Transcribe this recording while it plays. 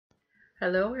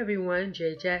Hello everyone,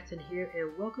 Jay Jackson here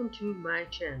and welcome to my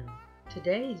channel.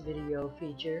 Today's video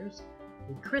features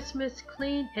the Christmas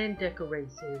Clean and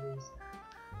Decorate series,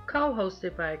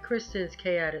 co-hosted by Kristen's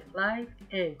Chaotic Life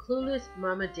and Clueless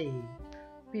Mama D.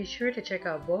 Be sure to check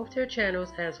out both their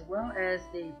channels as well as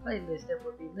the playlist that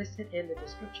will be listed in the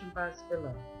description box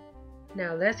below.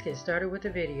 Now let's get started with the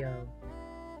video.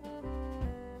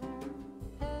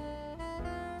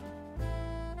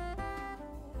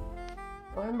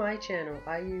 On my channel,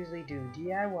 I usually do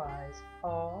DIYs,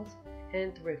 hauls,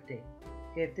 and thrifting.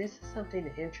 If this is something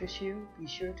that interests you, be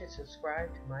sure to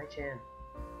subscribe to my channel.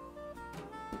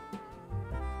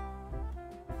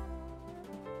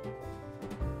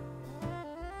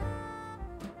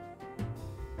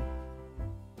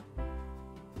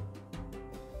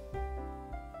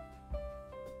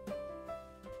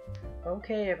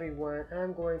 Okay everyone,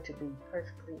 I'm going to be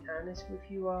perfectly honest with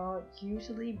you all.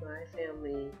 Usually my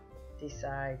family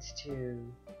decides to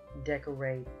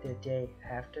decorate the day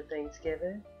after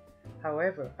Thanksgiving.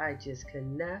 However, I just could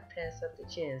not pass up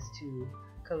the chance to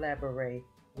collaborate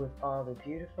with all the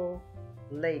beautiful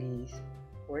ladies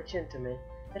or gentlemen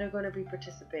that are going to be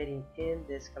participating in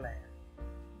this collab.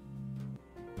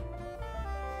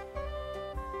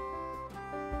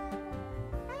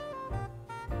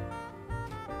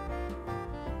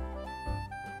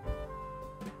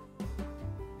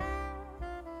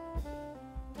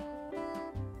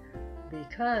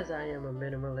 Because I am a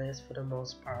minimalist for the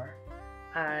most part,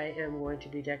 I am going to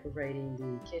be decorating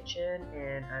the kitchen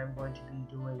and I'm going to be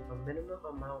doing a minimum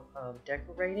amount of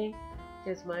decorating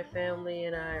because my family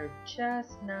and I are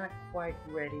just not quite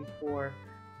ready for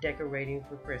decorating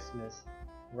for Christmas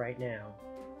right now.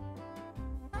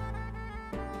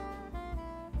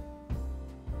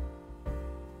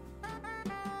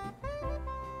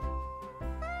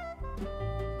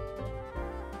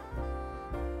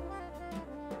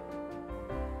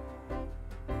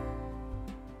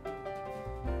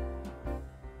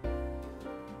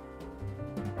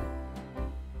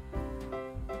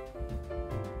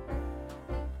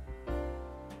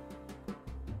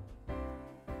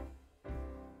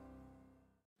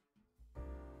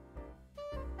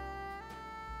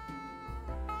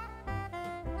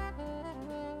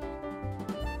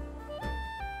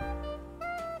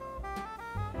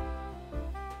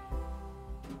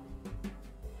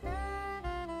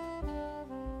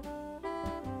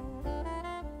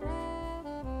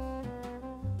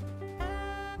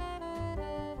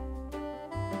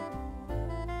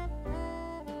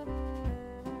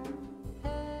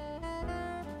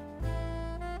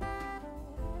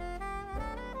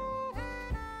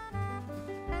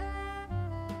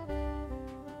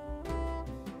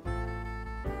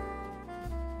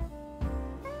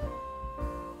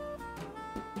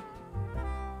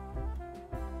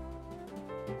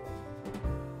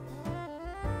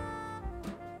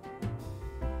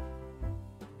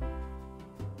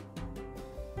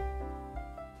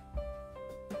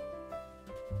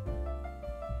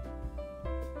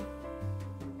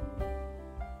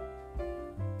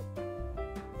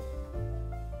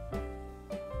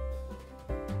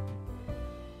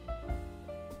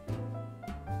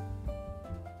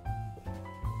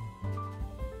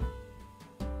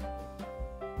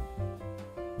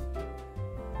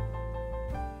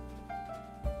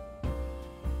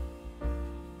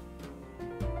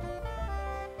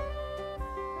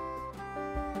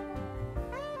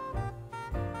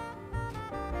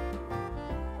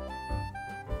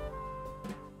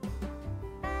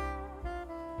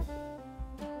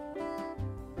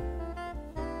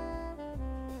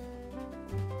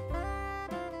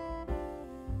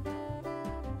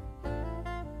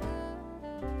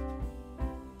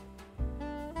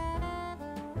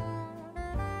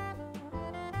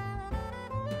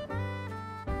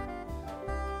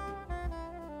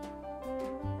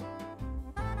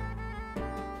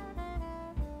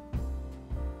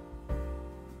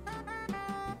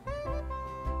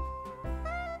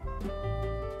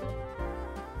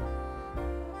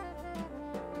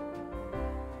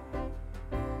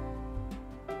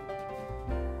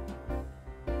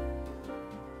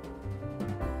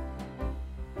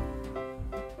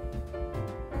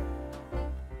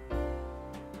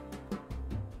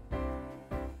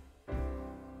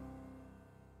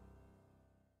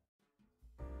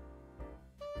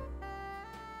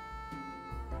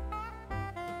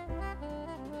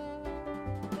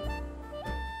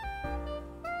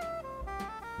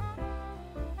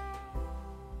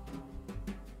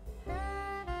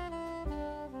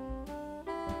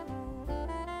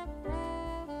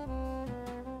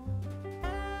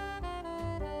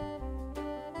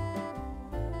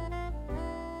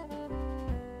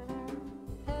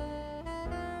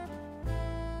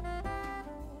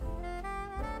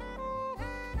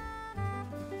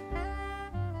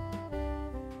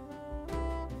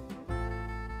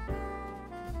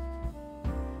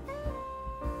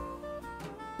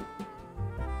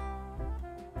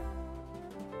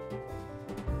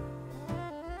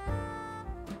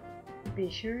 Be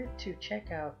sure to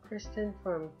check out Kristen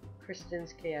from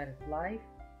Kristen's Chaotic Life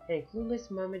and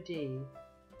Clueless Mama D,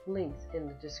 links in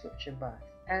the description box,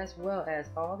 as well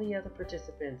as all the other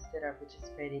participants that are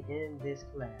participating in this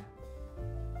collab.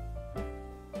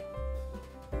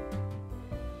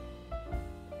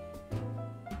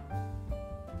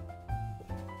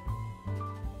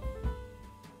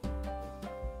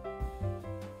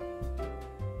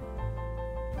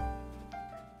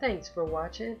 Thanks for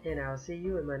watching, and I'll see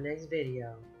you in my next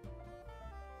video.